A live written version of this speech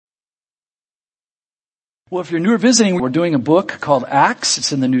Well, if you're new or visiting, we're doing a book called Acts.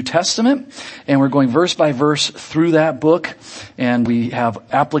 It's in the New Testament, and we're going verse by verse through that book, and we have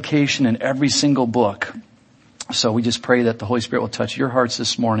application in every single book. So we just pray that the Holy Spirit will touch your hearts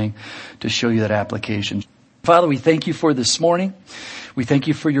this morning to show you that application. Father, we thank you for this morning. We thank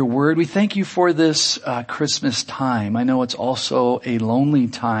you for your word. We thank you for this Christmas time. I know it's also a lonely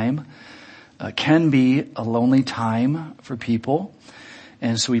time, can be a lonely time for people.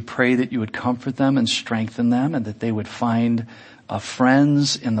 And so we pray that you would comfort them and strengthen them, and that they would find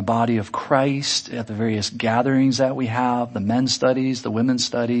friends in the body of Christ at the various gatherings that we have, the men's studies, the women's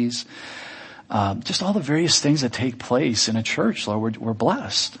studies, just all the various things that take place in a church. Lord, we're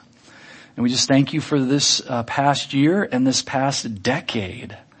blessed. And we just thank you for this past year and this past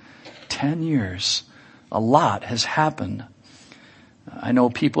decade. 10 years. A lot has happened. I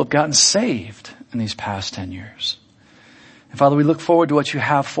know people have gotten saved in these past 10 years. And Father, we look forward to what you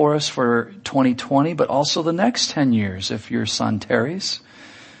have for us for 2020, but also the next 10 years, if your son tarries,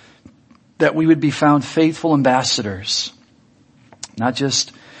 that we would be found faithful ambassadors, not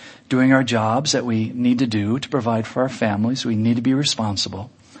just doing our jobs that we need to do to provide for our families. We need to be responsible,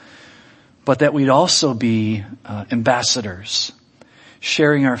 but that we'd also be ambassadors,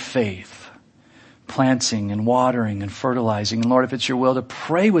 sharing our faith, planting and watering and fertilizing. And Lord, if it's your will to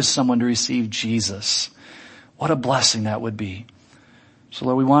pray with someone to receive Jesus, what a blessing that would be. So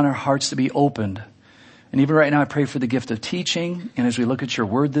Lord, we want our hearts to be opened. And even right now, I pray for the gift of teaching. And as we look at your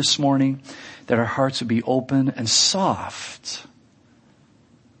word this morning, that our hearts would be open and soft.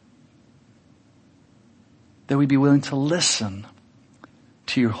 That we'd be willing to listen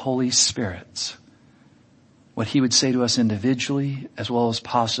to your Holy Spirit. What he would say to us individually as well as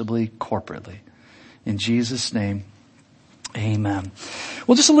possibly corporately. In Jesus' name. Amen.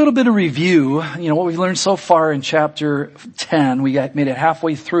 Well, just a little bit of review. What we've learned so far in chapter 10, made it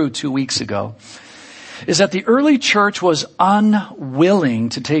halfway through 2 weeks ago, is that the early church was unwilling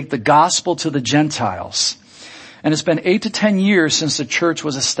to take the gospel to the Gentiles. And it's been 8 to 10 years since the church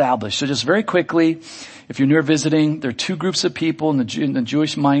was established. So just very quickly, if you're new or visiting, there are two groups of people in the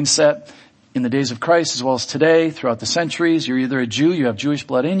Jewish mindset in the days of Christ as well as today, throughout the centuries. You're either a Jew, you have Jewish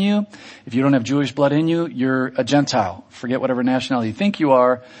blood in you. If you don't have Jewish blood in you, you're a Gentile. Forget whatever nationality you think you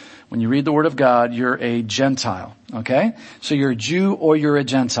are. When you read the Word of God, you're a Gentile. Okay? So you're a Jew or you're a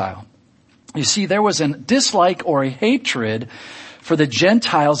Gentile. You see, there was a dislike or a hatred for the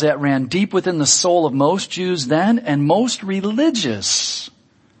Gentiles that ran deep within the soul of most Jews then and most religious.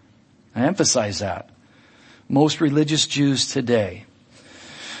 I emphasize that. Most religious Jews today.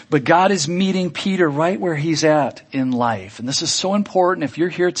 But God is meeting Peter right where he's at in life. And this is so important. If you're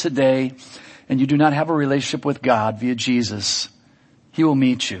here today and you do not have a relationship with God via Jesus, he will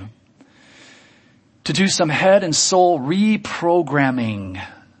meet you. To do some head and soul reprogramming.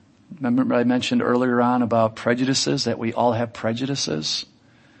 Remember I mentioned earlier on about prejudices, that we all have prejudices?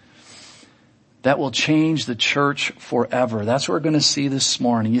 That will change the church forever. That's what we're going to see this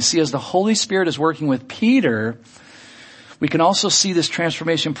morning. You see, as the Holy Spirit is working with Peter, we can also see this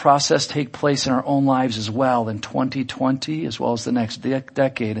transformation process take place in our own lives as well in 2020 as well as the next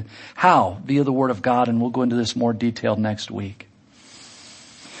decade. How? Via the Word of God, and we'll go into this more detailed next week.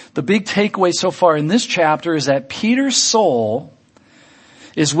 The big takeaway so far in this chapter is that Peter's soul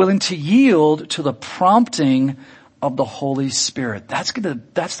is willing to yield to the prompting of the Holy Spirit. That's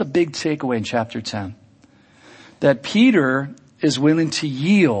the big takeaway in chapter 10. That Peter is willing to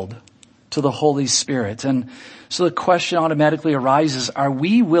yield to the Holy Spirit. And so the question automatically arises, are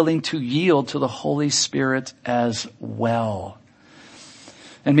we willing to yield to the Holy Spirit as well?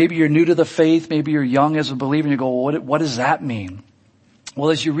 And maybe you're new to the faith, maybe you're young as a believer, and you go, well, what does that mean? Well,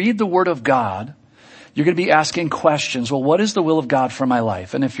 as you read the Word of God, you're going to be asking questions. Well, what is the will of God for my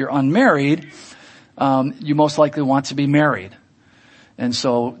life? And if you're unmarried, you most likely want to be married. And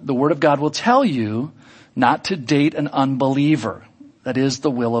so the Word of God will tell you not to date an unbeliever. That is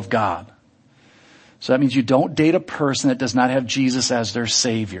the will of God. So that means you don't date a person that does not have Jesus as their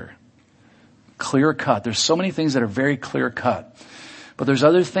Savior. Clear cut. There's so many things that are very clear cut. But there's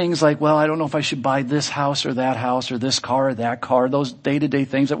other things like, well, I don't know if I should buy this house or this car or that car, those day-to-day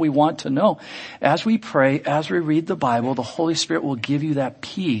things that we want to know. As we pray, as we read the Bible, the Holy Spirit will give you that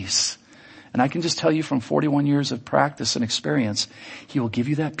peace. And I can just tell you from 41 years of practice and experience, he will give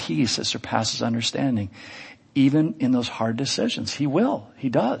you that peace that surpasses understanding. Even in those hard decisions. He will. He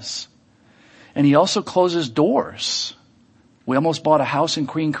does. And he also closes doors. We almost bought a house in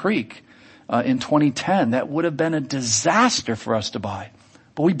Queen Creek in 2010. That would have been a disaster for us to buy.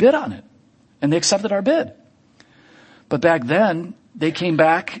 But we bid on it. And they accepted our bid. But back then, they came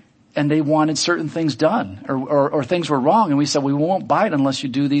back and they wanted certain things done or things were wrong. And we said, we won't buy it unless you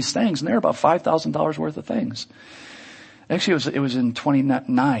do these things. And they're about $5,000 worth of things. Actually, it was in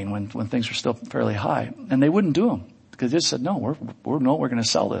 29 when things were still fairly high, and they wouldn't do them because they just said, no, we're going to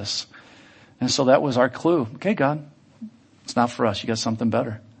sell this. And so that was our clue. Okay, God, it's not for us. You got something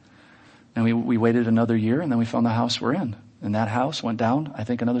better. And we waited another year, and then we found the house we're in. And that house went down, I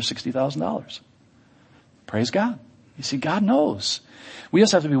think, another $60,000. Praise God. You see, God knows. We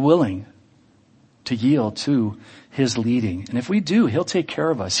just have to be willing to yield to his leading. And if we do, he'll take care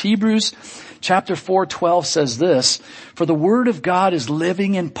of us. Hebrews chapter 4:12 says this, for the word of God is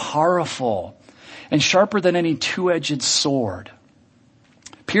living and powerful and sharper than any two-edged sword,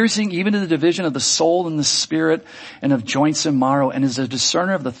 piercing even to the division of the soul and the spirit and of joints and marrow, and is a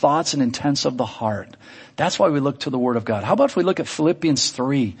discerner of the thoughts and intents of the heart. That's why we look to the word of God. How about if we look at Philippians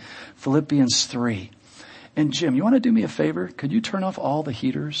 3? Philippians 3. And Jim, you want to do me a favor? Could you turn off all the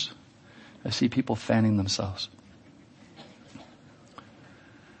heaters? I see people fanning themselves.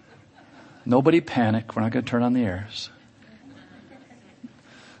 Nobody panic. We're not going to turn on the airs.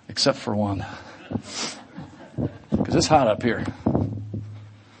 Except for one. Because it's hot up here.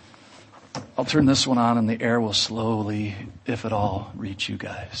 I'll turn this one on and the air will slowly, if at all, reach you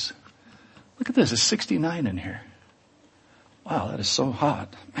guys. Look at this. It's 69 in here. Wow, that is so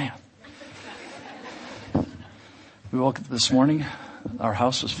hot. Man. We woke up this morning. Our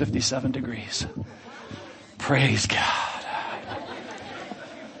house was 57 degrees. Praise God.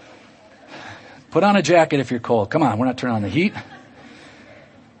 Put on a jacket if you're cold. Come on, we're not turning on the heat.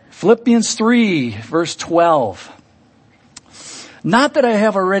 Philippians 3, verse 12. Not that I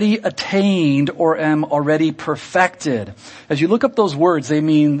have already attained or am already perfected. As you look up those words, they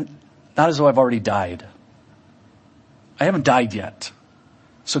mean not as though I've already died. I haven't died yet.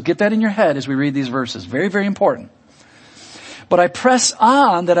 So get that in your head as we read these verses. Very, very important. But I press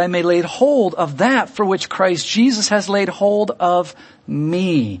on that I may lay hold of that for which Christ Jesus has laid hold of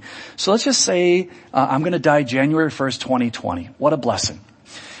me. So let's just say I'm going to die January 1st, 2020. What a blessing.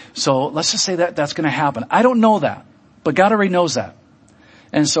 So let's just say that that's going to happen. I don't know that, but God already knows that.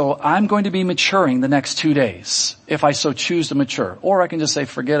 And so I'm going to be maturing the next 2 days if I so choose to mature. Or I can just say,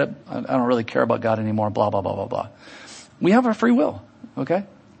 forget it. I don't really care about God anymore, blah, blah, blah, blah, blah. We have our free will, okay?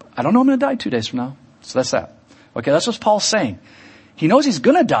 I don't know I'm going to die 2 days from now. So that's that. Okay, that's what Paul's saying. He knows he's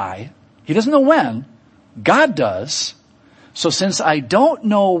going to die. He doesn't know when. God does. So since I don't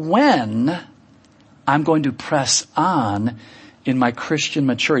know when, I'm going to press on in my Christian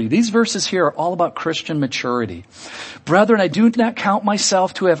maturity. These verses here are all about Christian maturity. Brethren, I do not count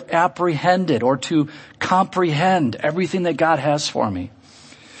myself to have apprehended or to comprehend everything that God has for me.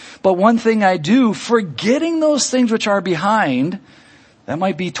 But one thing I do, forgetting those things which are behind, that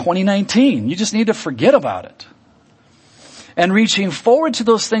might be 2019. You just need to forget about it. And reaching forward to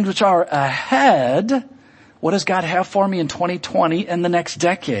those things which are ahead, what does God have for me in 2020 and the next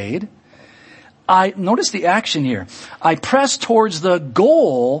decade? Notice the action here. I press towards the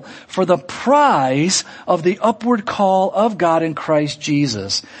goal for the prize of the upward call of God in Christ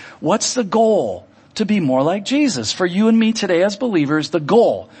Jesus. What's the goal? To be more like Jesus. For you and me today as believers, the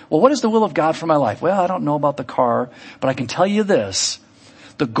goal. Well, what is the will of God for my life? Well, I don't know about the car, but I can tell you this.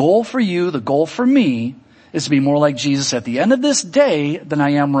 The goal for you, the goal for me, is to be more like Jesus at the end of this day than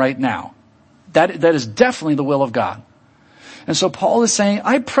I am right now. That is definitely the will of God. And so Paul is saying,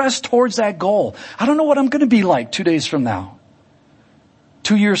 I press towards that goal. I don't know what I'm going to be like 2 days from now,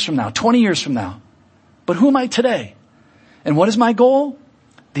 2 years from now, 20 years from now. But who am I today? And what is my goal?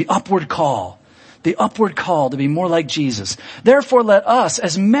 The upward call. The upward call to be more like Jesus. Therefore let us,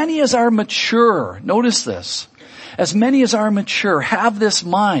 as many as are mature, notice this, as many as are mature, have this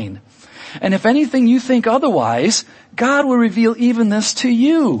mind. And if anything you think otherwise, God will reveal even this to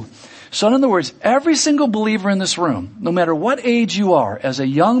you. So in other words, every single believer in this room, no matter what age you are, as a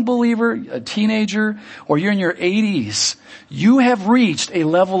young believer, a teenager, or you're in your 80s, you have reached a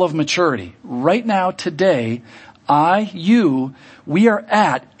level of maturity. Right now, today, we are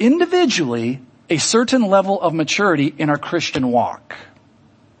at, individually, a certain level of maturity in our Christian walk.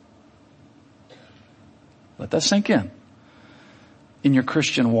 Let that sink in. In your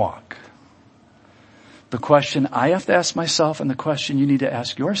Christian walk. The question I have to ask myself and the question you need to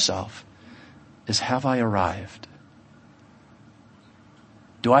ask yourself is, have I arrived?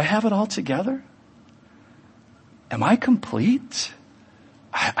 Do I have it all together? Am I complete?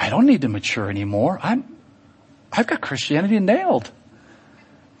 I don't need to mature anymore. I've got Christianity nailed.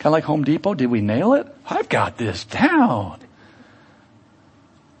 Kind of like Home Depot. Did we nail it? I've got this down.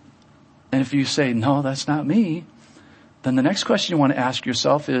 And if you say, no, that's not me, then the next question you want to ask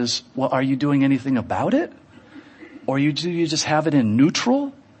yourself is, well, are you doing anything about it? Or do you just have it in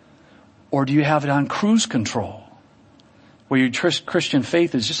neutral? Or do you have it on cruise control? Where your Christian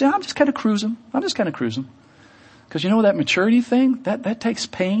faith is just, I'm just kind of cruising. Because you know that maturity thing, that takes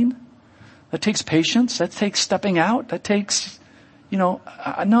pain. That takes patience. That takes stepping out. That takes,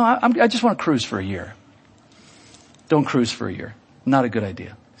 I just want to cruise for a year. Don't cruise for a year. Not a good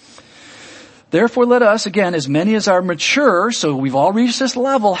idea. Therefore let us, again, as many as are mature, so we've all reached this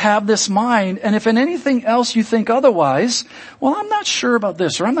level, have this mind, and if in anything else you think otherwise, well, I'm not sure about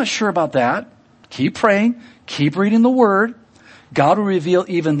this, or I'm not sure about that. Keep praying, keep reading the Word. God will reveal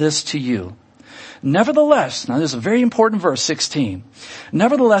even this to you. Nevertheless, now this is a very important verse, 16.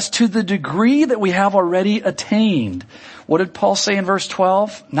 Nevertheless, to the degree that we have already attained. What did Paul say in verse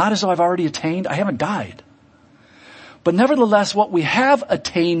 12? Not as though I've already attained, I haven't died. But nevertheless, what we have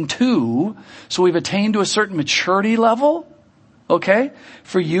attained to, so we've attained to a certain maturity level, okay,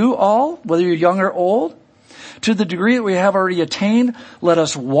 for you all, whether you're young or old, to the degree that we have already attained, let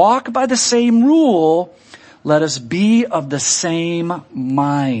us walk by the same rule, let us be of the same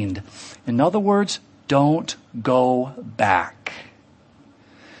mind. In other words, don't go back.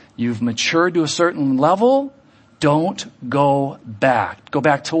 You've matured to a certain level. Don't go back. Go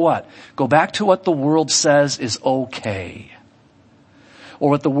back to what? Go back to what the world says is okay.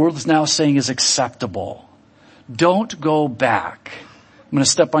 Or what the world is now saying is acceptable. Don't go back. I'm going to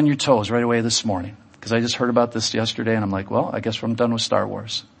step on your toes right away this morning. Because I just heard about this yesterday and I'm like, well, I guess I'm done with Star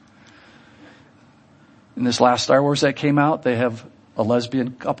Wars. In this last Star Wars that came out, they have a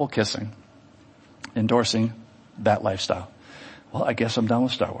lesbian couple kissing. Endorsing that lifestyle. Well, I guess I'm done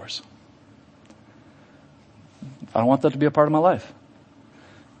with Star Wars. I don't want that to be a part of my life.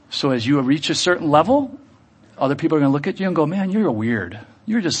 So as you reach a certain level, other people are going to look at you and go, man, you're weird.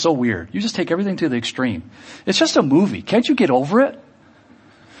 You're just so weird. You just take everything to the extreme. It's just a movie. Can't you get over it?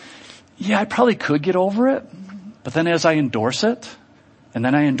 Yeah, I probably could get over it. But then as I endorse it, and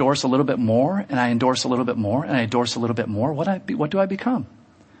then I endorse a little bit more, and I endorse a little bit more, and I endorse a little bit more, what do I become?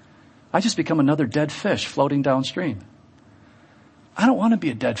 I just become another dead fish floating downstream. I don't want to be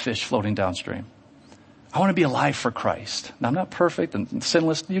a dead fish floating downstream. I want to be alive for Christ. Now, I'm not perfect and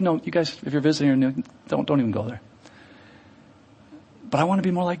sinless. You guys, if you're visiting, don't even go there. But I want to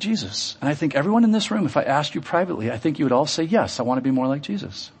be more like Jesus. And I think everyone in this room, if I asked you privately, I think you would all say, yes, I want to be more like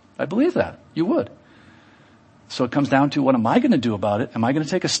Jesus. I believe that. You would. So it comes down to, what am I going to do about it? Am I going to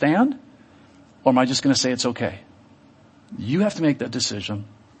take a stand? Or am I just going to say it's okay? You have to make that decision.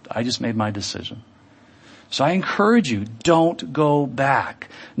 I just made my decision. So I encourage you, don't go back.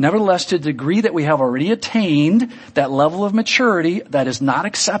 Nevertheless, to the degree that we have already attained that level of maturity that is not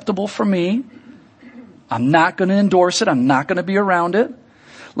acceptable for me, I'm not going to endorse it. I'm not going to be around it.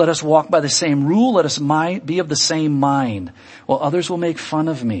 Let us walk by the same rule. Let us be of the same mind. Well, others will make fun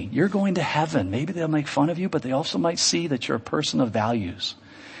of me. You're going to heaven. Maybe they'll make fun of you, but they also might see that you're a person of values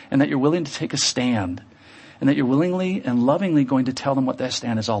and that you're willing to take a stand. And that you're willingly and lovingly going to tell them what that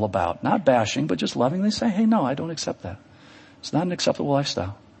stand is all about. Not bashing, but just lovingly say, hey, no, I don't accept that. It's not an acceptable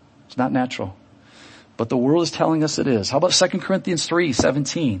lifestyle. It's not natural. But the world is telling us it is. How about 2 Corinthians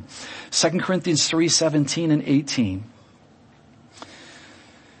 3:17? 2 Corinthians 3:17 and 18.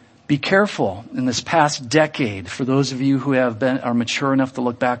 Be careful in this past decade, for those of you who are mature enough to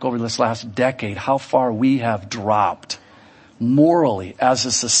look back over this last decade, how far we have dropped morally as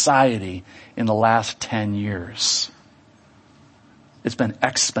a society in the last 10 years. It's been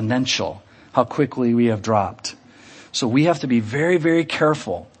exponential how quickly we have dropped. So we have to be very, very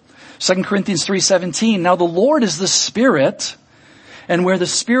careful. 2 Corinthians 3:17, now the Lord is the Spirit, and where the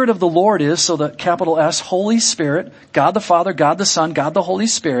Spirit of the Lord is, so the capital S, Holy Spirit, God the Father, God the Son, God the Holy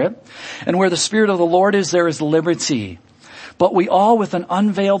Spirit, and where the Spirit of the Lord is, there is liberty. But we all with an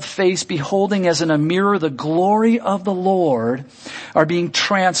unveiled face, beholding as in a mirror the glory of the Lord, are being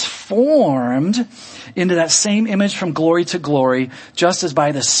transformed into that same image from glory to glory, just as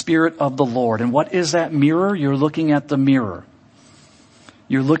by the Spirit of the Lord. And what is that mirror? You're looking at the mirror.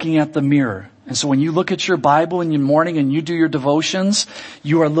 You're looking at the mirror. And so when you look at your Bible in your morning and you do your devotions,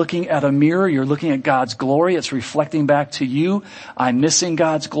 you are looking at a mirror. You're looking at God's glory. It's reflecting back to you. I'm missing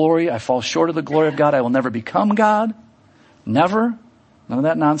God's glory. I fall short of the glory of God. I will never become God. Never. None of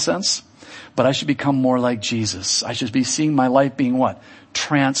that nonsense. But I should become more like Jesus. I should be seeing my life being what?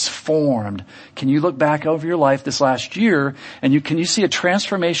 Transformed. Can you look back over your life this last year and can you see a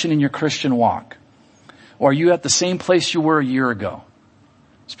transformation in your Christian walk? Or are you at the same place you were a year ago?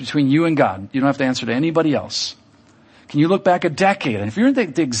 It's between you and God. You don't have to answer to anybody else. Can you look back a decade? And if you're in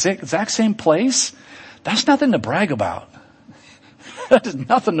the exact same place, that's nothing to brag about. That is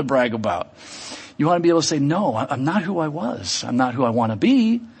nothing to brag about. You want to be able to say, no, I'm not who I was. I'm not who I want to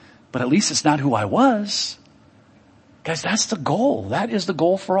be, but at least it's not who I was. Guys, that's the goal. That is the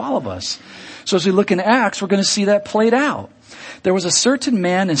goal for all of us. So as we look in Acts, we're going to see that played out. There was a certain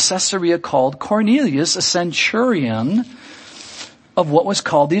man in Caesarea called Cornelius, a centurion of what was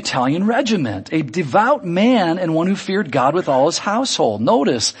called the Italian regiment, a devout man and one who feared God with all his household.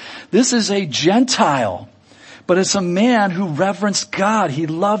 Notice, this is a Gentile, but it's a man who reverenced God. He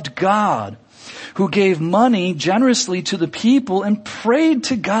loved God, who gave money generously to the people and prayed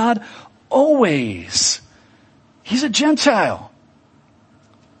to God always. He's a Gentile.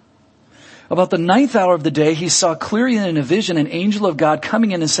 About the 9th hour of the day, he saw clearly in a vision an angel of God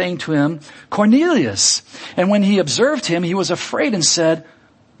coming in and saying to him, Cornelius. And when he observed him, he was afraid and said,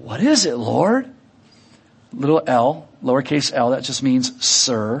 what is it, Lord? Little l, lowercase l, that just means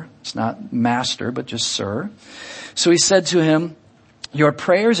sir. It's not master, but just sir. So he said to him, your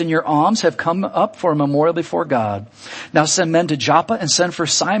prayers and your alms have come up for a memorial before God. Now send men to Joppa and send for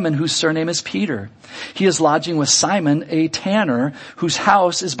Simon, whose surname is Peter. He is lodging with Simon, a tanner, whose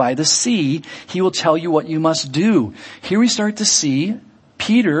house is by the sea. He will tell you what you must do. Here we start to see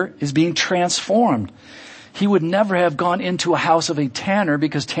Peter is being transformed. He would never have gone into a house of a tanner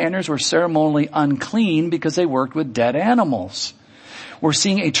because tanners were ceremonially unclean because they worked with dead animals. We're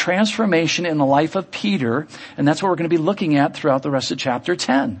seeing a transformation in the life of Peter, and that's what we're going to be looking at throughout the rest of chapter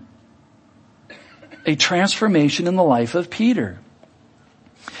 10. A transformation in the life of Peter.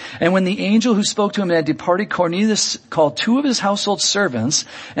 And when the angel who spoke to him had departed, Cornelius called 2 of his household servants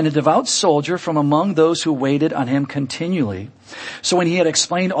and a devout soldier from among those who waited on him continually. So when he had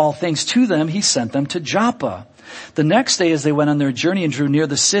explained all things to them, he sent them to Joppa. The next day, as they went on their journey and drew near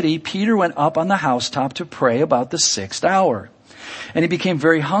the city, Peter went up on the housetop to pray about the 6th hour. And he became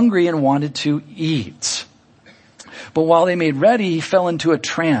very hungry and wanted to eat. But while they made ready, he fell into a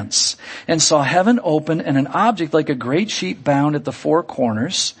trance and saw heaven open and an object like a great sheet bound at the 4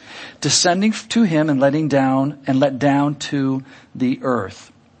 corners, descending to him and let down to the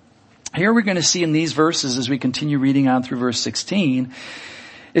earth. Here we're going to see in these verses, as we continue reading on through verse 16,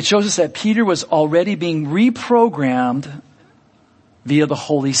 it shows us that Peter was already being reprogrammed via the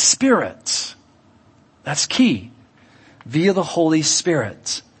Holy Spirit. That's key. Via the Holy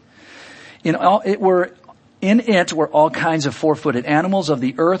Spirit. In it were all kinds of 4-footed animals of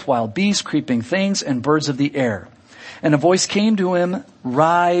the earth, wild beasts, creeping things, and birds of the air. And a voice came to him,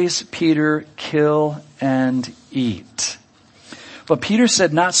 rise, Peter, kill and eat. But Peter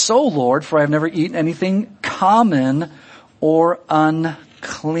said, not so, Lord, for I have never eaten anything common or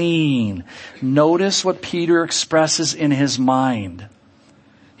unclean. Notice what Peter expresses in his mind.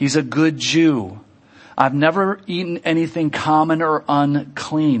 He's a good Jew. I've never eaten anything common or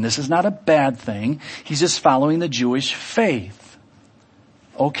unclean. This is not a bad thing. He's just following the Jewish faith.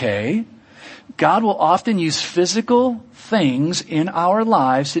 Okay. God will often use physical things in our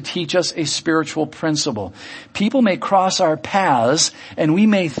lives to teach us a spiritual principle. People may cross our paths and we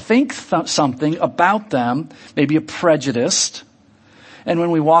may think something about them, maybe a prejudice. And when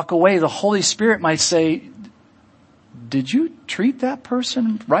we walk away, the Holy Spirit might say, did you treat that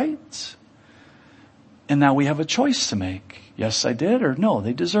person right? And now we have a choice to make. Yes, I did, or no,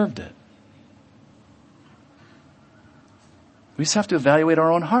 they deserved it. We just have to evaluate our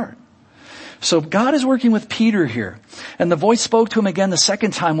own heart. So God is working with Peter here. And the voice spoke to him again the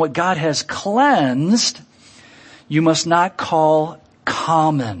second time, what God has cleansed, you must not call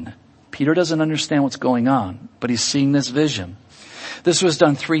common. Peter doesn't understand what's going on, but he's seeing this vision. This was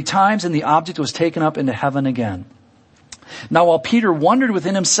done 3 times, and the object was taken up into heaven again. Now while Peter wondered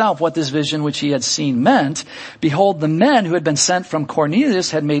within himself what this vision which he had seen meant, behold, the men who had been sent from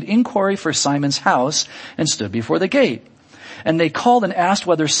Cornelius had made inquiry for Simon's house and stood before the gate. And they called and asked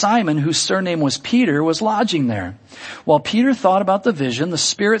whether Simon, whose surname was Peter, was lodging there. While Peter thought about the vision, the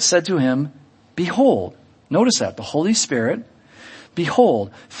Spirit said to him, behold, notice that, the Holy Spirit,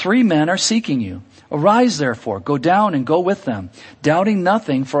 behold, 3 men are seeking you. Arise therefore, go down and go with them, doubting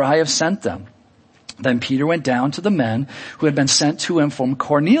nothing, for I have sent them. Then Peter went down to the men who had been sent to him from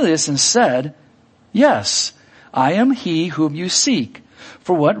Cornelius and said, yes, I am he whom you seek.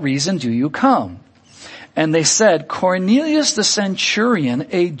 For what reason do you come? And they said, Cornelius the centurion,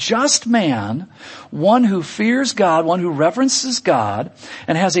 a just man, one who fears God, one who reverences God,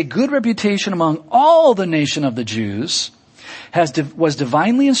 and has a good reputation among all the nation of the Jews, was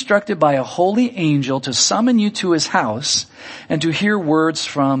divinely instructed by a holy angel to summon you to his house and to hear words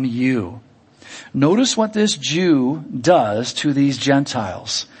from you. Notice what this Jew does to these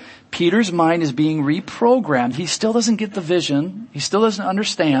Gentiles. Peter's mind is being reprogrammed. He still doesn't get the vision. He still doesn't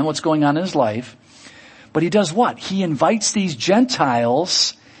understand what's going on in his life. But he does what? He invites these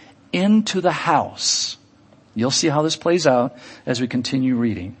Gentiles into the house. You'll see how this plays out as we continue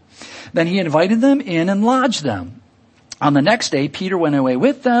reading. Then he invited them in and lodged them. On the next day, Peter went away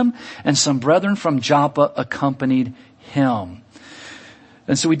with them, and some brethren from Joppa accompanied him.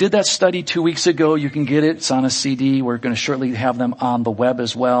 And so we did that study 2 weeks ago. You can get it. It's on a CD. We're going to shortly have them on the web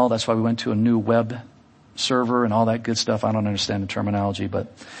as well. That's why we went to a new web server and all that good stuff. I don't understand the terminology,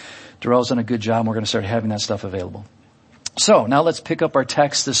 but Darrell's done a good job, and we're going to start having that stuff available. So now let's pick up our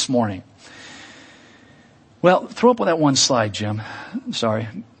text this morning. Well, throw up that one slide, Jim. Sorry.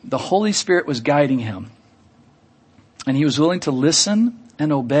 The Holy Spirit was guiding him, and he was willing to listen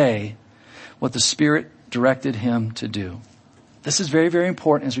and obey what the Spirit directed him to do. This is very, very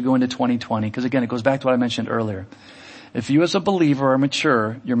important as we go into 2020, because again, it goes back to what I mentioned earlier. If you as a believer are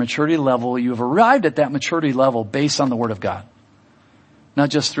mature, your maturity level, you have arrived at that maturity level based on the Word of God. Not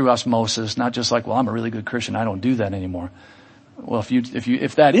just through osmosis, not just like, well, I'm a really good Christian, I don't do that anymore. Well,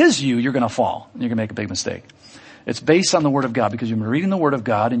 if that is you, you're going to fall. You're going to make a big mistake. It's based on the Word of God, because you've been reading the Word of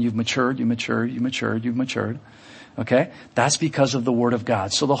God and you've matured. Okay? That's because of the Word of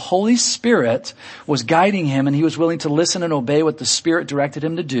God. So the Holy Spirit was guiding him, and he was willing to listen and obey what the Spirit directed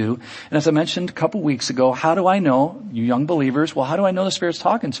him to do. And as I mentioned a couple weeks ago, how do I know, you young believers, well, how do I know the Spirit's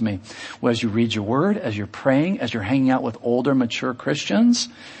talking to me? Well, as you read your Word, as you're praying, as you're hanging out with older, mature Christians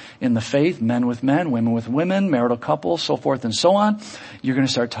in the faith, men with men, women with women, marital couples, so forth and so on, you're going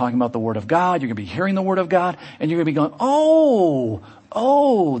to start talking about the Word of God. You're going to be hearing the Word of God, and you're going to be going, oh,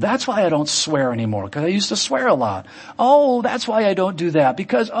 that's why I don't swear anymore, because I used to swear a lot. Oh, that's why I don't do that,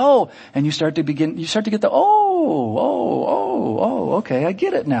 because, and you start to get the, okay, I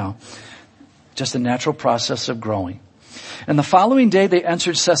get it now. Just a natural process of growing. And the following day they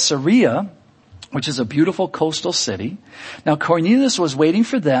entered Caesarea, which is a beautiful coastal city. Now Cornelius was waiting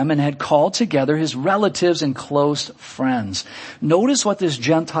for them and had called together his relatives and close friends. Notice what this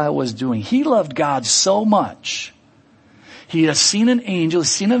Gentile was doing. He loved God so much. He has seen an angel,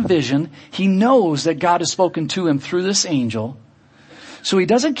 he's seen a vision. He knows that God has spoken to him through this angel. So he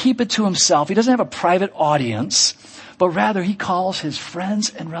doesn't keep it to himself. He doesn't have a private audience, but rather he calls his friends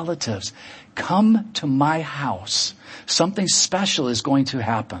and relatives. Come to my house. Something special is going to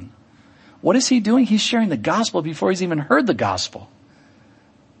happen. What is he doing? He's sharing the gospel before he's even heard the gospel.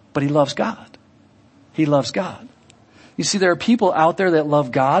 But he loves God. He loves God. You see, there are people out there that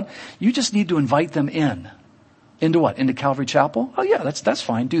love God. You just need to invite them in. Into what? Into Calvary Chapel? Oh yeah, that's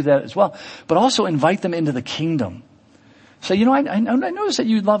fine. Do that as well. But also invite them into the kingdom. So, I notice that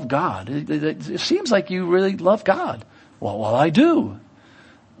you love God. It seems like you really love God. Well, I do.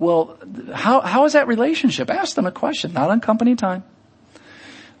 Well, how is that relationship? Ask them a question, not on company time.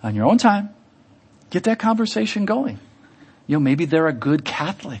 On your own time. Get that conversation going. Maybe they're a good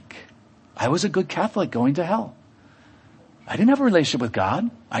Catholic. I was a good Catholic going to hell. I didn't have a relationship with God.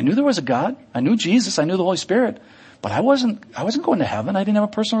 I knew there was a God. I knew Jesus. I knew the Holy Spirit. But I wasn't going to heaven. I didn't have a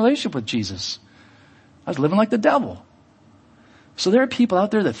personal relationship with Jesus. I was living like the devil. So there are people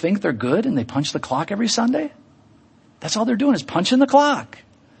out there that think they're good and they punch the clock every Sunday. That's all they're doing is punching the clock.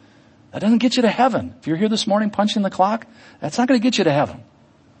 That doesn't get you to heaven. If you're here this morning punching the clock, that's not going to get you to heaven.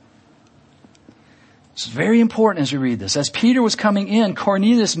 It's very important as we read this. As Peter was coming in,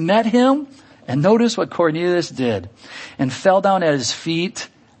 Cornelius met him. And notice what Cornelius did. And fell down at his feet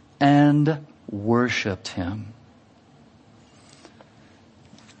and worshiped him.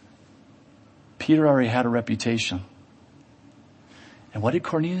 Peter already had a reputation. And what did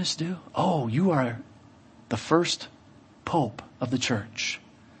Cornelius do? Oh, you are the first pope of the church.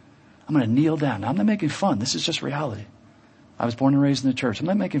 I'm going to kneel down. Now, I'm not making fun. This is just reality. I was born and raised in the church. I'm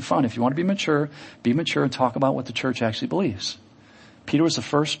not making fun. If you want to be mature and talk about what the church actually believes. Peter was the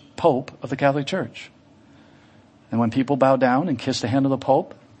first pope of the Catholic Church. And when people bow down and kiss the hand of the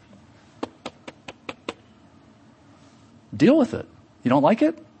pope, deal with it. You don't like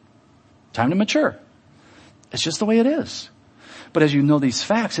it? Time to mature. It's just the way it is. But as you know these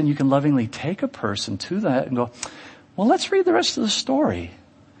facts, and you can lovingly take a person to that and go, well, let's read the rest of the story.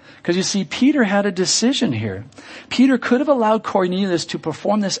 Because you see, Peter had a decision here. Peter could have allowed Cornelius to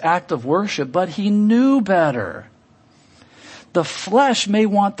perform this act of worship, but he knew better. The flesh may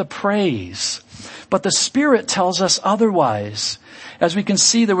want the praise, but the Spirit tells us otherwise. As we can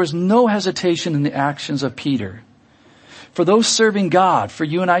see, there was no hesitation in the actions of Peter. For those serving God, for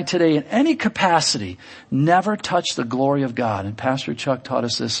you and I today in any capacity, never touch the glory of God. And Pastor Chuck taught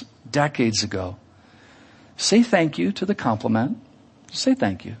us this decades ago. Say thank you to the compliment. Say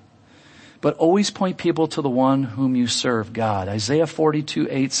thank you. But always point people to the one whom you serve, God. Isaiah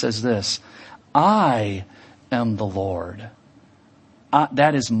 42:8 says this, I am the Lord.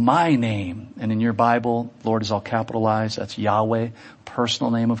 That is my name. And in your Bible, Lord is all capitalized. That's Yahweh,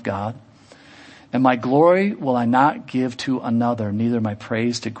 personal name of God. And my glory will I not give to another, neither my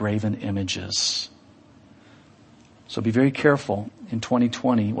praise to graven images. So be very careful in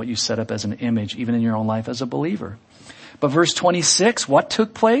 2020 what you set up as an image, even in your own life as a believer. But verse 26, what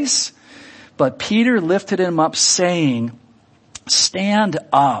took place? But Peter lifted him up, saying, stand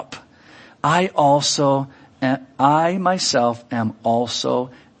up. I myself am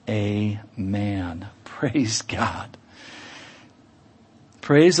also a man. Praise God.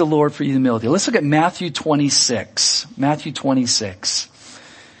 Praise the Lord for humility. Let's look at Matthew 26. Matthew 26.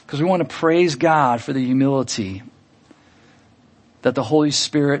 Because we want to praise God for the humility that the Holy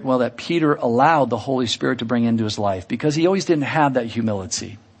Spirit, that Peter allowed the Holy Spirit to bring into his life, because he always didn't have that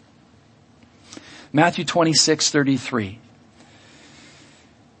humility. Matthew 26:33.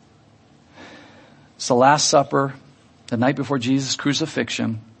 It's the Last Supper, the night before Jesus'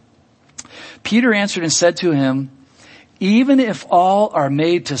 crucifixion. Peter answered and said to him, even if all are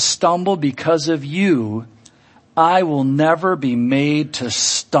made to stumble because of you, I will never be made to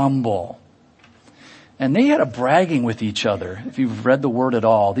stumble. And they had a bragging with each other. If you've read the word at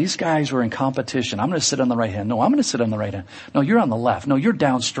all, these guys were in competition. I'm going to sit on the right hand. No, I'm going to sit on the right hand. No, you're on the left. No, you're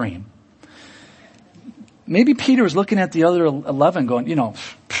downstream. Maybe Peter was looking at the other 11 going, I don't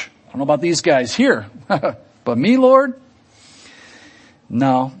know about these guys here, but me, Lord?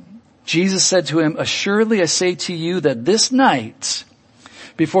 No. Jesus said to him, assuredly I say to you that this night,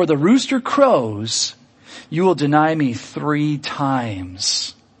 before the rooster crows, you will deny me 3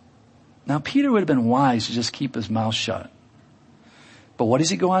 times. Now, Peter would have been wise to just keep his mouth shut. But what does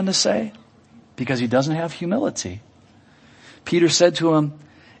he go on to say? Because he doesn't have humility. Peter said to him,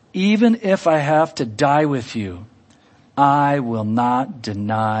 even if I have to die with you, I will not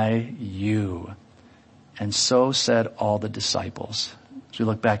deny you. And so said all the disciples. As we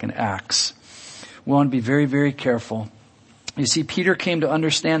look back in Acts, we want to be very, very careful. You see, Peter came to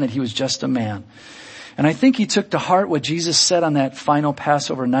understand that he was just a man. And I think he took to heart what Jesus said on that final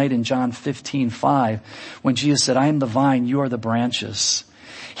Passover night in John 15:5, when Jesus said, I am the vine, you are the branches.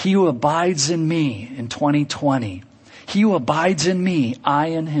 He who abides in me in 2020, he who abides in me, I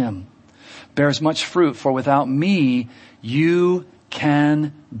in him, bears much fruit, for without me, you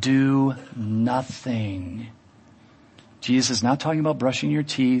can do nothing. Jesus is not talking about brushing your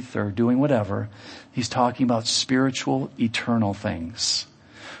teeth or doing whatever. He's talking about spiritual, eternal things.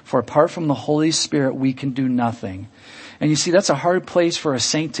 For apart from the Holy Spirit, we can do nothing. And you see, that's a hard place for a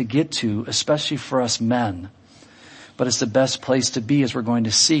saint to get to, especially for us men. But it's the best place to be, as we're going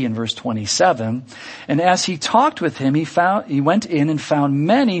to see in verse 27. And as he talked with him, he went in and found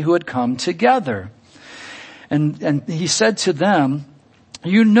many who had come together. And he said to them,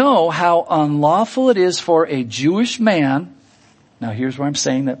 you know how unlawful it is for a Jewish man. Now here's where I'm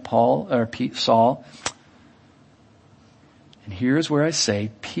saying that Saul, and here's where I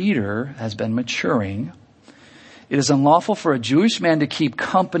say Peter has been maturing. It is unlawful for a Jewish man to keep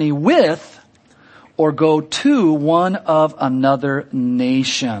company with or go to one of another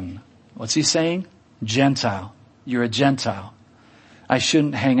nation. What's he saying? Gentile. You're a Gentile. I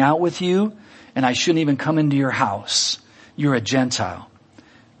shouldn't hang out with you, and I shouldn't even come into your house. You're a Gentile.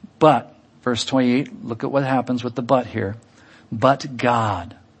 But, verse 28, look at what happens with the but here. But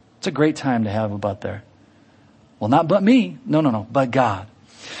God. It's a great time to have a but there. Well, not but me. No. But God.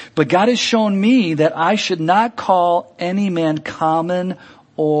 But God has shown me that I should not call any man common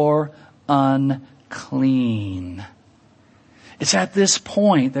or unclean. It's at this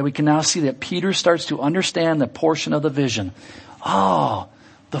point that we can now see that Peter starts to understand the portion of the vision. Oh,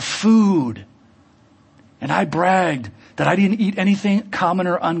 the food. And I bragged that I didn't eat anything common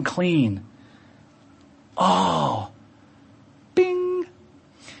or unclean. Oh, bing.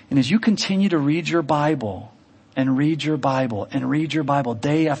 And as you continue to read your Bible, and read your Bible, and read your Bible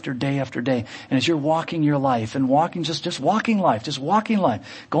day after day after day, and as you're walking your life, and walking, just walking life,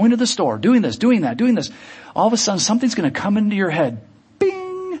 going to the store, doing this, doing that, doing this, all of a sudden something's going to come into your head.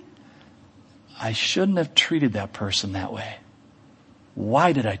 Bing! I shouldn't have treated that person that way.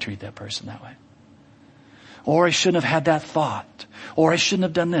 Why did I treat that person that way? Or I shouldn't have had that thought. Or I shouldn't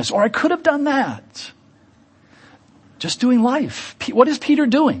have done this. Or I could have done that. Just doing life. What is Peter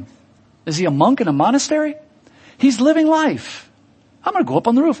doing? Is he a monk in a monastery? He's living life. I'm going to go up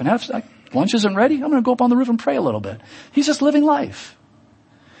on the roof and lunch isn't ready. I'm going to go up on the roof and pray a little bit. He's just living life.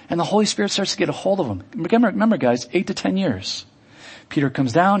 And the Holy Spirit starts to get a hold of him. Remember guys, 8 to 10 years. Peter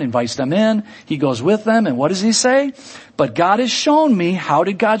comes down, invites them in. He goes with them. And what does he say? But God has shown me. How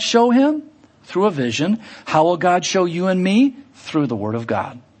did God show him? Through a vision. How will God show you and me? Through the Word of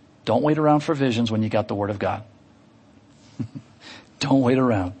God. Don't wait around for visions when you got the Word of God. Don't wait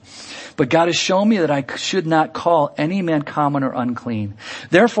around. But God has shown me that I should not call any man common or unclean.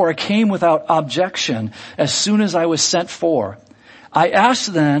 Therefore I came without objection as soon as I was sent for. I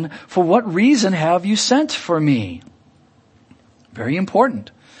asked then, for what reason have you sent for me? Very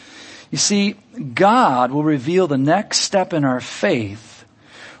important. You see, God will reveal the next step in our faith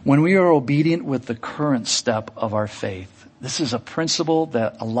when we are obedient with the current step of our faith. This is a principle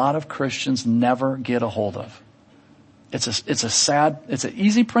that a lot of Christians never get a hold of. It's an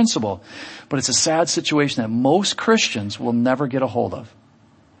easy principle, but it's a sad situation that most Christians will never get a hold of.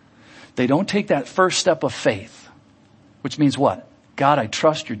 They don't take that first step of faith, which means what? God, I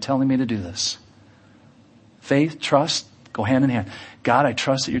trust you're telling me to do this. Faith, trust, go hand in hand. God, I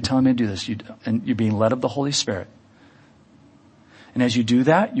trust that you're telling me to do this. And you're being led of the Holy Spirit. And as you do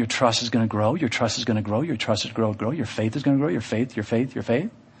that, your trust is going to grow. Your trust is going to grow. Your trust is going to grow. Your faith is going to grow. Your faith, your faith, your faith.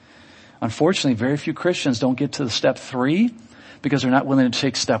 Unfortunately, very few Christians don't get to the step 3 because they're not willing to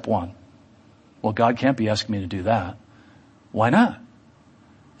take step 1. Well, God can't be asking me to do that. Why not?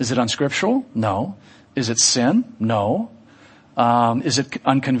 Is it unscriptural? No. Is it sin? No. Is it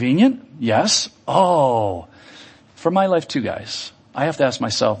inconvenient? Yes. Oh, for my life too, guys. I have to ask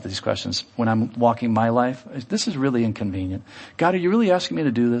myself these questions when I'm walking my life. This is really inconvenient. God, are you really asking me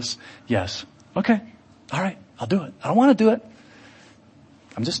to do this? Yes. Okay. All right. I'll do it. I don't want to do it.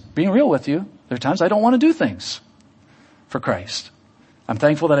 I'm just being real with you. There are times I don't want to do things for Christ. I'm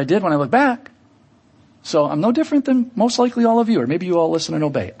thankful that I did when I look back. So I'm no different than most likely all of you, or maybe you all listen and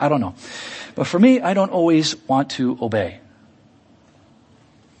obey. I don't know. But for me, I don't always want to obey.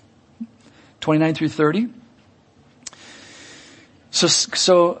 29 through 30.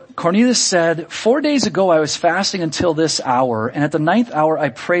 So Cornelius said, 4 days ago I was fasting until this hour, and at the 9th hour I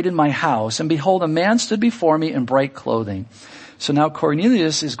prayed in my house, and behold, a man stood before me in bright clothing. So now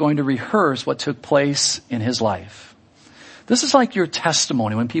Cornelius is going to rehearse what took place in his life. This is like your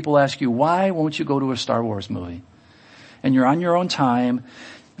testimony when people ask you, why won't you go to a Star Wars movie? And you're on your own time.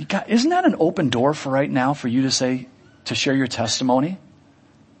 Isn't that an open door for right now for you to share your testimony?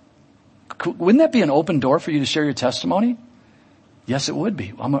 Wouldn't that be an open door for you to share your testimony? Yes, it would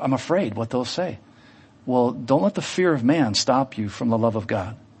be. I'm afraid what they'll say. Well, don't let the fear of man stop you from the love of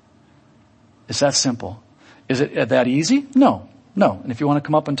God. It's that simple. Is it that easy? No. And if you want to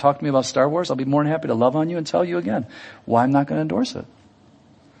come up and talk to me about Star Wars, I'll be more than happy to love on you and tell you again why I'm not going to endorse it.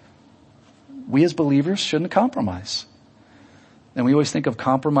 We as believers shouldn't compromise. And we always think of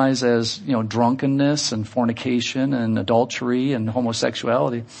compromise as, drunkenness and fornication and adultery and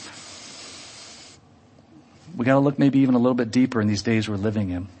homosexuality. We got to look maybe even a little bit deeper in these days we're living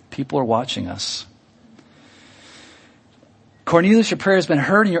in. People are watching us. Cornelius, your prayer has been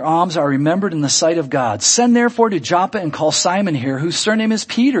heard and your alms are remembered in the sight of God. Send therefore to Joppa and call Simon here, whose surname is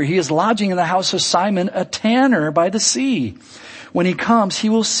Peter. He is lodging in the house of Simon, a tanner by the sea. When he comes, he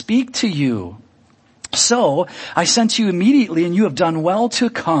will speak to you. So I sent you immediately, and you have done well to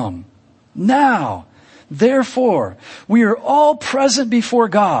come. Now, therefore, we are all present before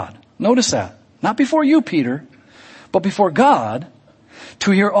God. Notice that. Not before you, Peter, but before God,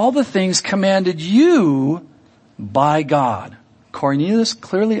 to hear all the things commanded you by God. Cornelius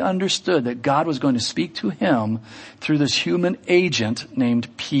clearly understood that God was going to speak to him through this human agent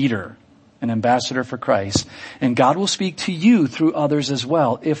named Peter, an ambassador for Christ. And God will speak to you through others as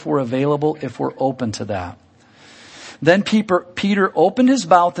well, if we're available, if we're open to that. Then Peter opened his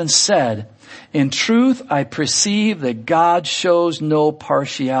mouth and said, in truth, I perceive that God shows no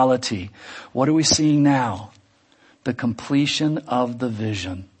partiality. What are we seeing now? The completion of the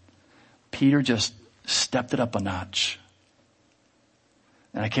vision. Peter just stepped it up a notch.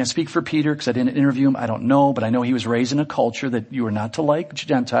 And I can't speak for Peter because I didn't interview him. I don't know, but I know he was raised in a culture that you were not to like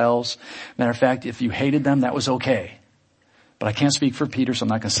Gentiles. Matter of fact, if you hated them, that was okay. But I can't speak for Peter, so I'm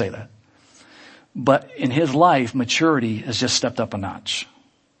not going to say that. But in his life, maturity has just stepped up a notch.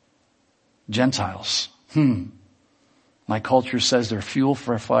 Gentiles. My culture says they're fuel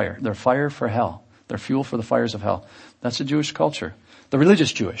for a fire. They're fire for hell. They're fuel for the fires of hell. That's a Jewish culture. The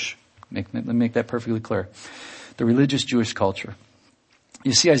religious Jewish. Let me make that perfectly clear. The religious Jewish culture.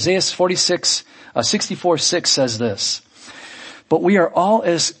 You see, Isaiah 64:6 says this. But we are all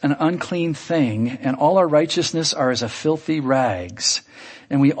as an unclean thing, and all our righteousness are as a filthy rags.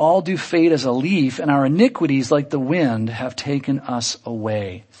 And we all do fade as a leaf, and our iniquities, like the wind, have taken us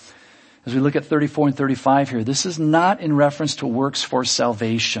away. As we look at 34 and 35 here, this is not in reference to works for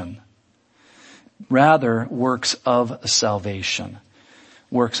salvation. Rather, works of salvation.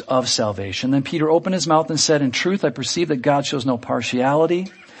 Works of salvation. Then Peter opened his mouth and said, in truth, I perceive that God shows no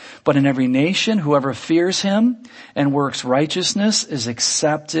partiality, but in every nation, whoever fears him and works righteousness is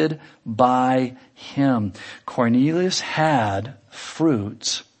accepted by him. Cornelius had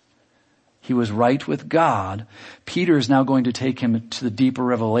fruits. He was right with God. Peter is now going to take him to the deeper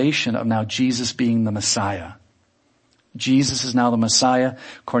revelation of now Jesus being the Messiah. Jesus is now the Messiah.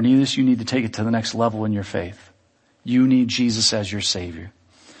 Cornelius, you need to take it to the next level in your faith. You need Jesus as your Savior.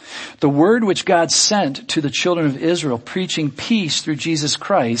 The word which God sent to the children of Israel, preaching peace through Jesus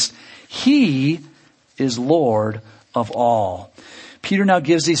Christ, He is Lord of all. Peter now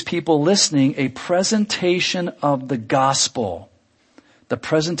gives these people listening a presentation of the gospel. The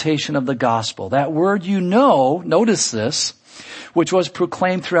presentation of the gospel. That word notice this, which was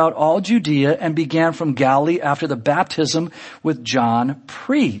proclaimed throughout all Judea and began from Galilee after the baptism with John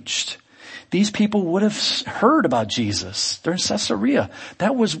preached. These people would have heard about Jesus. They're in Caesarea.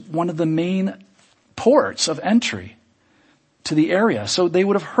 That was one of the main ports of entry to the area. So they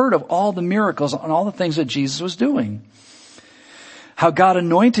would have heard of all the miracles and all the things that Jesus was doing. How God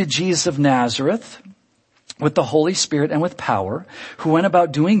anointed Jesus of Nazareth with the Holy Spirit and with power, who went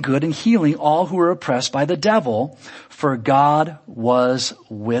about doing good and healing all who were oppressed by the devil, for God was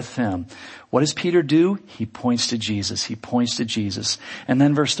with him. What does Peter do? He points to Jesus. He points to Jesus. And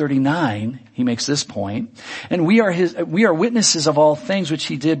then verse 39, he makes this point. And we are witnesses of all things which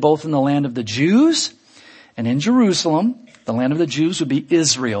he did both in the land of the Jews and in Jerusalem. The land of the Jews would be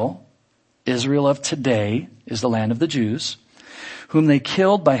Israel. Israel of today is the land of the Jews, whom they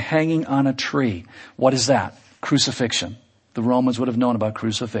killed by hanging on a tree. What is that? Crucifixion. The Romans would have known about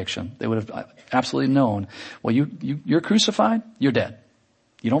crucifixion. They would have absolutely known, well, you're crucified, you're dead.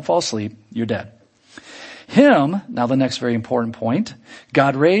 You don't fall asleep, you're dead. Him, now the next very important point,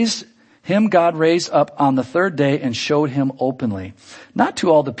 God raised up on the third day and showed him openly, not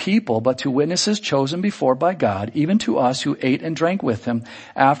to all the people, but to witnesses chosen before by God, even to us who ate and drank with him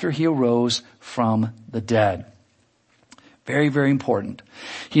after he arose from the dead. Very, very important.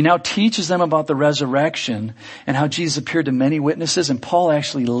 He now teaches them about the resurrection and how Jesus appeared to many witnesses, and Paul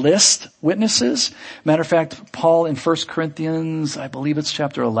actually lists witnesses. Matter of fact, Paul in 1 Corinthians, I believe it's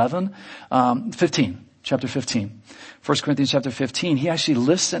chapter 15. 1 Corinthians chapter 15, he actually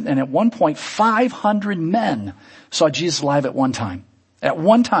lists it, and at one point 500 men saw Jesus live at one time. At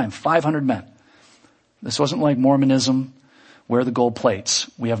one time, 500 men. This wasn't like Mormonism, where are the gold plates?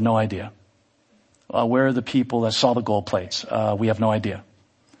 We have no idea. Where are the people that saw the gold plates? We have no idea.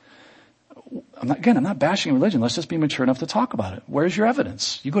 I'm not bashing religion. Let's just be mature enough to talk about it. Where's your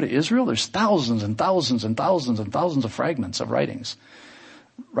evidence? You go to Israel, there's thousands and thousands and thousands and thousands of fragments of writings.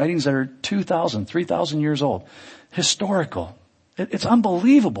 Writings that are 2,000, 3,000 years old. Historical. It's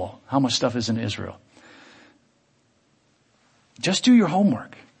unbelievable how much stuff is in Israel. Just do your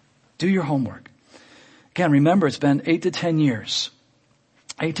homework. Do your homework. Again, remember, it's been 8 to 10 years.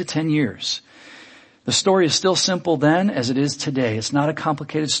 8 to 10 years. The story is still simple then as it is today. It's not a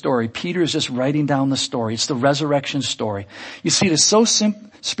complicated story. Peter is just writing down the story. It's the resurrection story. You see, it is so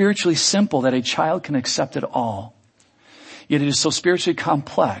spiritually simple that a child can accept it all. Yet it is so spiritually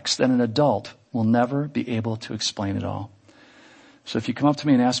complex that an adult will never be able to explain it all. So if you come up to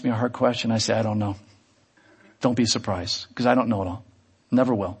me and ask me a hard question, I say, I don't know. Don't be surprised, because I don't know it all.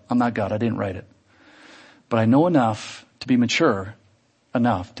 Never will. I'm not God. I didn't write it. But I know enough to be mature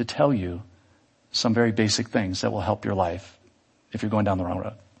enough to tell you some very basic things that will help your life if you're going down the wrong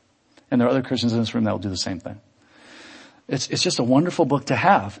road. And there are other Christians in this room that will do the same thing. It's just a wonderful book to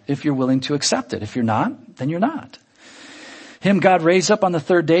have if you're willing to accept it. If you're not, then you're not. Him God raised up on the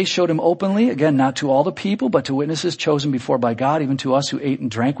third day, showed him openly, again, not to all the people, but to witnesses chosen before by God, even to us who ate and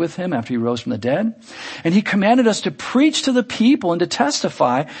drank with him after he rose from the dead. And he commanded us to preach to the people and to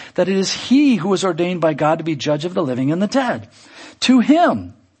testify that it is he who was ordained by God to be judge of the living and the dead. To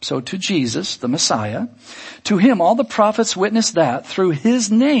him, so to Jesus, the Messiah, to him all the prophets witness that through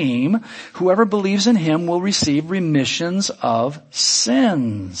his name, whoever believes in him will receive remissions of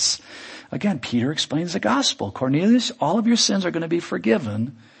sins. Again, Peter explains the gospel. Cornelius, all of your sins are going to be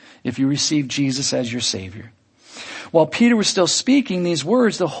forgiven if you receive Jesus as your Savior. While Peter was still speaking these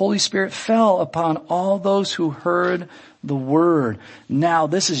words, the Holy Spirit fell upon all those who heard the word. Now,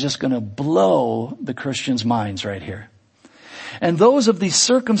 this is just going to blow the Christians' minds right here. And those of the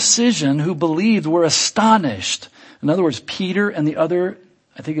circumcision who believed were astonished. In other words, Peter and the other,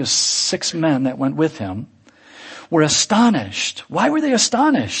 I think it was 6 men that went with him, were astonished. Why were they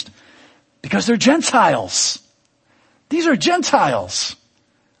astonished? Because they're Gentiles. These are Gentiles.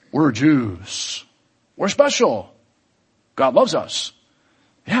 We're Jews. We're special. God loves us.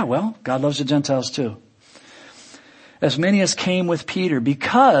 Yeah, well, God loves the Gentiles too. As many as came with Peter,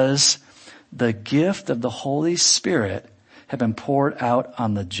 because the gift of the Holy Spirit had been poured out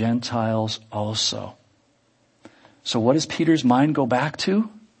on the Gentiles also. So what does Peter's mind go back to?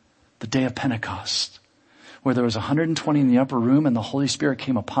 The day of Pentecost, where there was 120 in the upper room and the Holy Spirit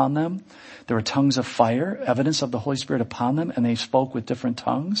came upon them. There were tongues of fire, evidence of the Holy Spirit upon them, and they spoke with different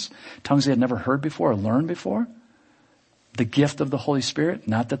tongues they had never heard before or learned before. The gift of the Holy Spirit,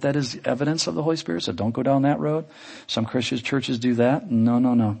 not that that is evidence of the Holy Spirit, so don't go down that road. Some Christian churches do that. No,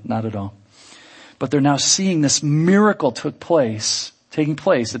 not at all. But they're now seeing this miracle taking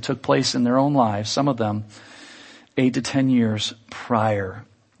place that took place in their own lives, some of them 8 to 10 years prior.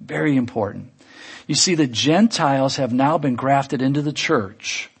 Very important. You see, the Gentiles have now been grafted into the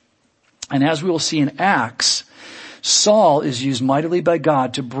church. And as we will see in Acts, Saul is used mightily by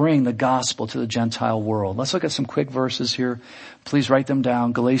God to bring the gospel to the Gentile world. Let's look at some quick verses here. Please write them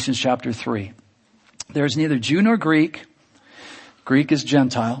down. Galatians chapter 3. There's neither Jew nor Greek. Greek is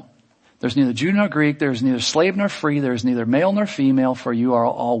Gentile. There's neither Jew nor Greek. There's neither slave nor free. There's neither male nor female, for you are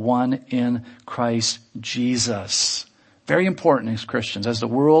all one in Christ Jesus. Very important as Christians. As the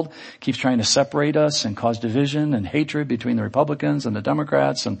world keeps trying to separate us and cause division and hatred between the Republicans and the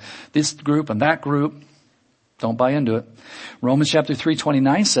Democrats and this group and that group, don't buy into it. Romans chapter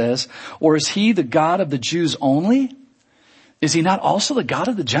 3:29 says, or is he the God of the Jews only? Is he not also the God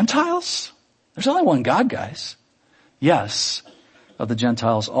of the Gentiles? There's only one God, guys. Yes, of the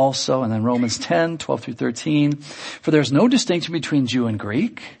Gentiles also. And then Romans 10:12-13. For there's no distinction between Jew and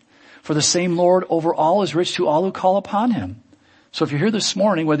Greek. For the same Lord over all is rich to all who call upon him. So if you're here this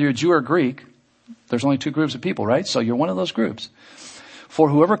morning, whether you're Jew or Greek, there's only two groups of people, right? So you're one of those groups. For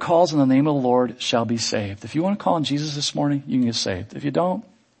whoever calls in the name of the Lord shall be saved. If you want to call on Jesus this morning, you can get saved. If you don't,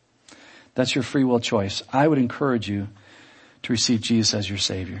 that's your free will choice. I would encourage you to receive Jesus as your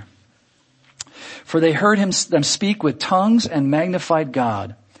Savior. For they heard them speak with tongues and magnified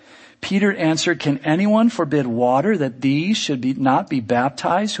God. Peter answered, can anyone forbid water that these should not be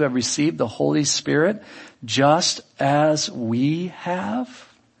baptized who have received the Holy Spirit just as we have?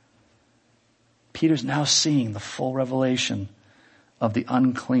 Peter's now seeing the full revelation of the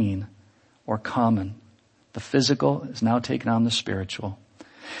unclean or common. The physical is now taken on the spiritual.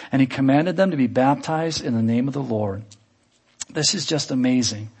 And he commanded them to be baptized in the name of the Lord. This is just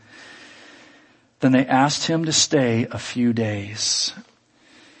amazing. Then they asked him to stay a few days.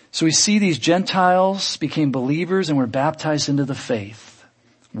 So we see these Gentiles became believers and were baptized into the faith.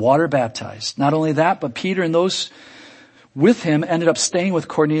 Water baptized. Not only that, but Peter and those with him ended up staying with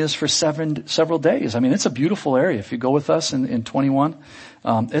Cornelius for several days. I mean, it's a beautiful area. If you go with us in 21,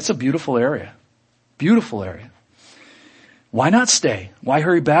 it's a beautiful area. Beautiful area. Why not stay? Why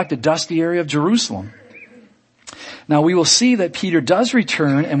hurry back to dusty area of Jerusalem? Now we will see that Peter does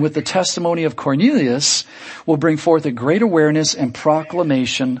return, and with the testimony of Cornelius will bring forth a great awareness and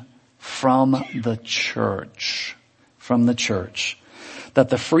proclamation from the church. From the church. That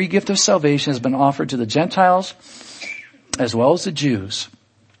the free gift of salvation has been offered to the Gentiles as well as the Jews.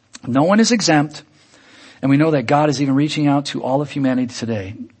 No one is exempt, and we know that God is even reaching out to all of humanity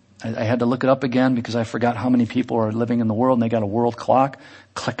today. I had to look it up again because I forgot how many people are living in the world, and they got a world clock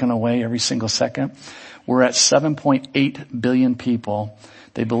clicking away every single second. We're at 7.8 billion people.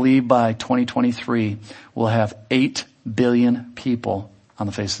 They believe by 2023 we'll have 8 billion people on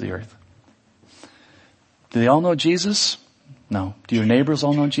the face of the earth. Do they all know Jesus? No. Do your neighbors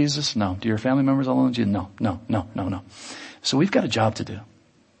all know Jesus? No. Do your family members all know Jesus? No. So we've got a job to do.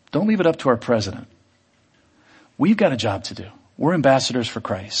 Don't leave it up to our president. We've got a job to do. We're ambassadors for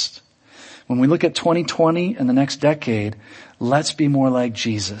Christ. When we look at 2020 and the next decade, let's be more like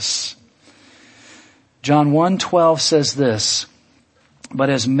Jesus. John 1:12 says this, but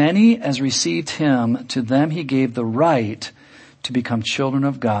as many as received him, to them he gave the right to become children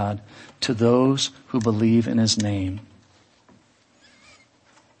of God, to those who believe in his name.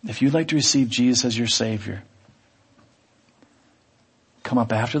 If you'd like to receive Jesus as your Savior, come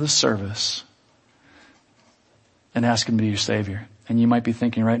up after the service and ask him to be your Savior. And you might be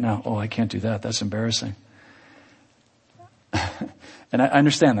thinking right now, oh, I can't do that. That's embarrassing. And I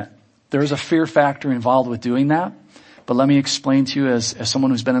understand that. There is a fear factor involved with doing that. But let me explain to you as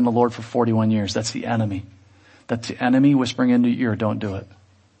someone who's been in the Lord for 41 years, that's the enemy. That's the enemy whispering into your ear, don't do it.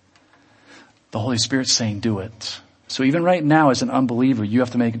 The Holy Spirit's saying, do it. So even right now as an unbeliever, you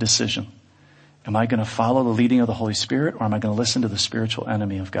have to make a decision. Am I going to follow the leading of the Holy Spirit, or am I going to listen to the spiritual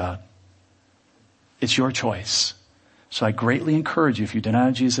enemy of God? It's your choice. So I greatly encourage you, if you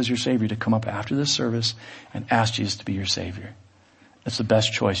deny Jesus as your Savior, to come up after this service and ask Jesus to be your Savior. It's the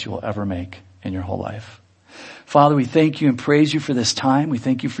best choice you will ever make in your whole life. Father, we thank you and praise you for this time. We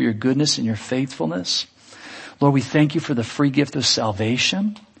thank you for your goodness and your faithfulness. Lord, we thank you for the free gift of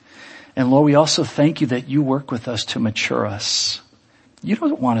salvation. And Lord, we also thank you that you work with us to mature us. You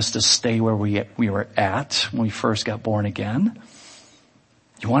don't want us to stay where we were at when we first got born again.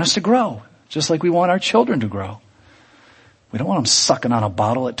 You want us to grow, just like we want our children to grow. We don't want them sucking on a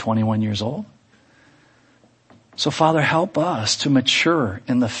bottle at 21 years old. So Father, help us to mature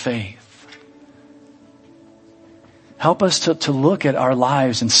in the faith. Help us to look at our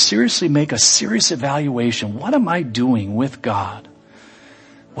lives and seriously make a serious evaluation. What am I doing with God?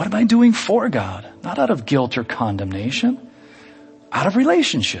 What am I doing for God? Not out of guilt or condemnation, out of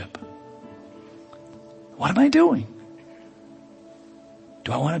relationship. What am I doing?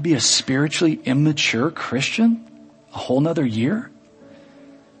 Do I want to be a spiritually immature Christian a whole nother year?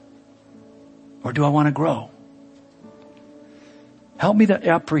 Or do I want to grow? Help me to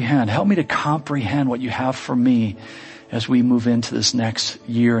apprehend, help me to comprehend what you have for me as we move into this next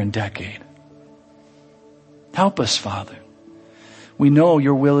year and decade. Help us, Father. We know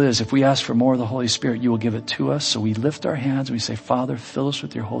your will is, if we ask for more of the Holy Spirit, you will give it to us. So we lift our hands and we say, Father, fill us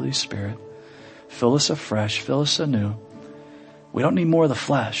with your Holy Spirit. Fill us afresh, fill us anew. We don't need more of the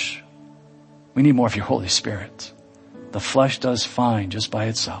flesh. We need more of your Holy Spirit. The flesh does fine just by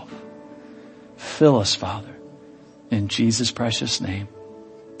itself. Fill us, Father. In Jesus' precious name.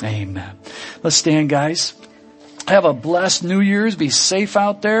 Amen. Let's stand, guys. Have a blessed New Year's. Be safe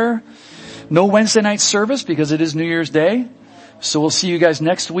out there. No Wednesday night service because it is New Year's Day. So we'll see you guys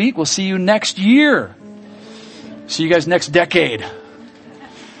next week. We'll see you next year. See you guys next decade.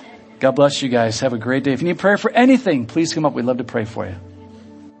 God bless you guys. Have a great day. If you need prayer for anything, please come up. We'd love to pray for you.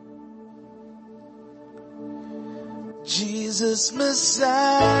 Jesus Messiah,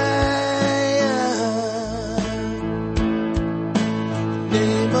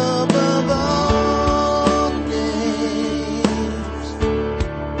 name above all names,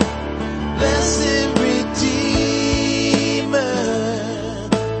 blessed Redeemer,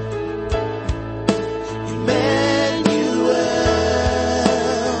 Emmanuel,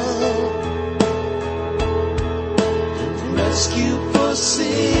 rescue for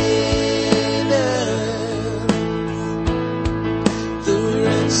sinners, the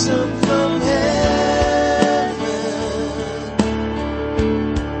ransom from heaven,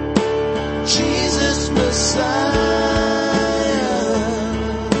 Jesus Messiah,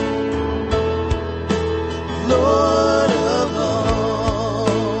 Lord of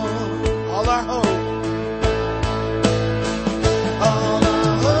all our hope, all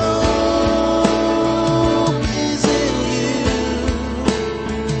our hope is in you,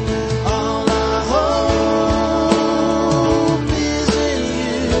 all our hope is in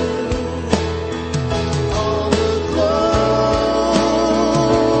you, all the glory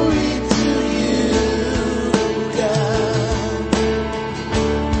to you, God,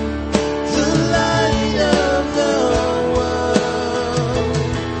 the light of the world,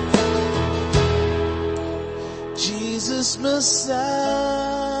 Jesus Messiah,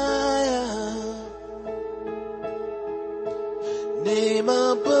 name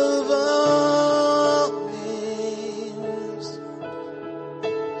above all names,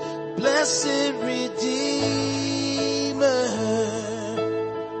 blessed Redeemer,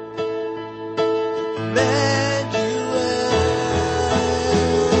 Emmanuel,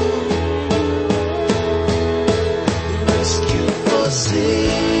 rescue for sinners,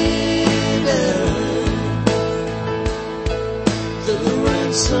 the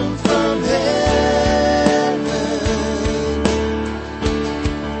ransom